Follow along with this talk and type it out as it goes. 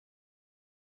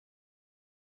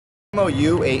Demo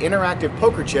you a interactive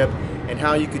poker chip and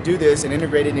how you could do this and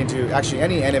integrate it into actually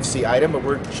any NFC item, but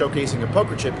we're showcasing a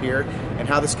poker chip here and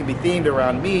how this can be themed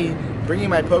around me bringing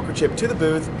my poker chip to the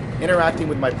booth, interacting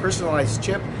with my personalized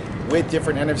chip with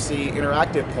different NFC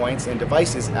interactive points and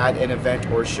devices at an event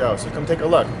or show. So come take a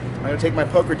look. I'm going to take my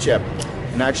poker chip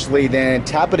and actually then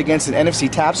tap it against an NFC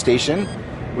tap station,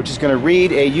 which is going to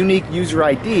read a unique user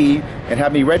ID and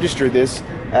have me register this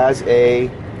as a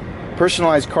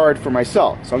personalized card for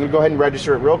myself. So I'm going to go ahead and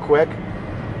register it real quick.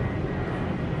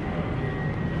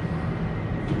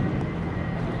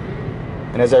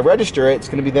 And as I register it, it's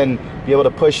going to then be able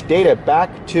to push data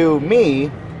back to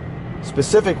me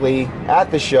specifically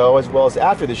at the show as well as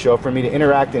after the show for me to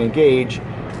interact and engage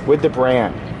with the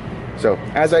brand. So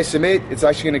as I submit, it's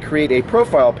actually going to create a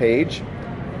profile page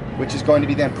which is going to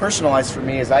be then personalized for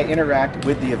me as I interact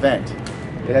with the event.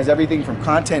 It has everything from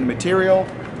content and material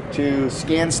to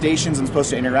scan stations I'm supposed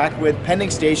to interact with, pending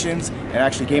stations, and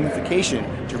actually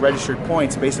gamification to registered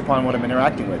points based upon what I'm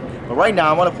interacting with. But right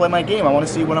now I want to play my game. I want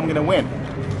to see what I'm going to win. So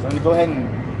I'm going to go ahead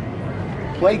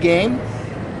and play game,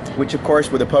 which of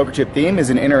course with a poker chip theme is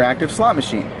an interactive slot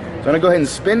machine. So I'm going to go ahead and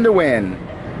spin to win.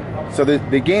 So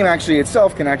the game actually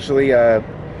itself can actually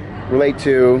relate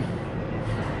to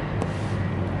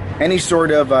any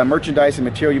sort of merchandise and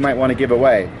material you might want to give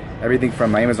away. Everything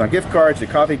from my Amazon gift cards to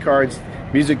coffee cards,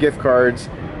 music gift cards.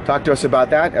 Talk to us about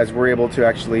that as we're able to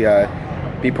actually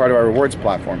be part of our rewards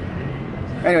platform.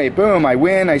 Anyway, boom, I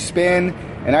win, I spin,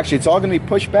 and actually it's all going to be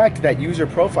pushed back to that user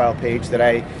profile page that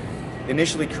I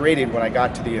initially created when I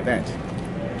got to the event.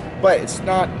 But it's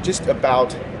not just about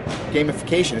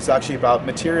gamification, it's actually about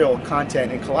material,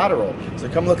 content, and collateral. So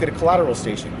come look at a collateral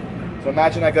station. So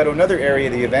imagine I go to another area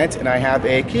of the event and I have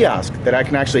a kiosk that I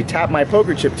can actually tap my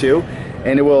poker chip to,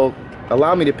 and it will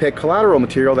allow me to pick collateral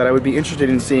material that I would be interested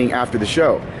in seeing after the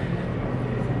show.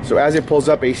 So as it pulls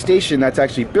up a station that's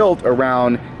actually built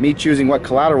around me choosing what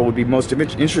collateral would be most of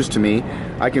interest to me,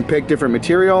 I can pick different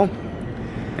material,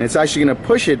 and it's actually going to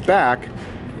push it back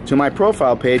to my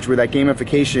profile page where that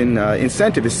gamification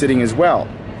incentive is sitting as well.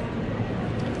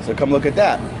 So come look at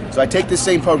that. So I take this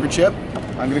same poker chip,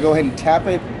 I'm going to go ahead and tap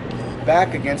it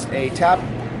back against a tap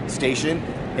station,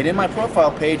 and in my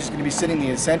profile page is going to be sitting the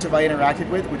incentive I interacted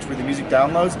with, which were the music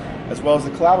downloads, as well as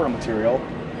the collateral material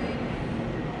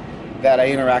that I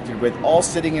interacted with, all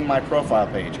sitting in my profile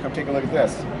page. Come take a look at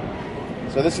this.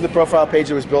 So this is the profile page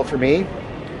that was built for me.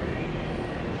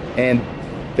 And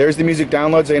there's the music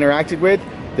downloads I interacted with.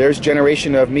 There's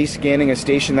generation of me scanning a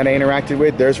station that I interacted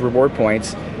with. There's reward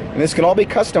points. And this can all be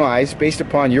customized based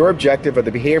upon your objective of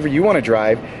the behavior you want to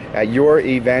drive at your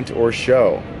event or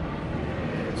show.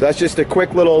 So that's just a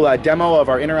quick little demo of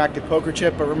our interactive poker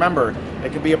chip, but remember,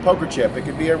 it could be a poker chip, it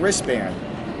could be a wristband,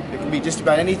 it can be just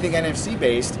about anything NFC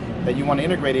based that you want to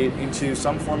integrate it into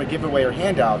some form of giveaway or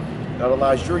handout that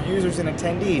allows your users and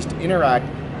attendees to interact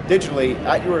digitally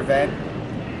at your event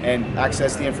and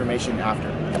access the information after.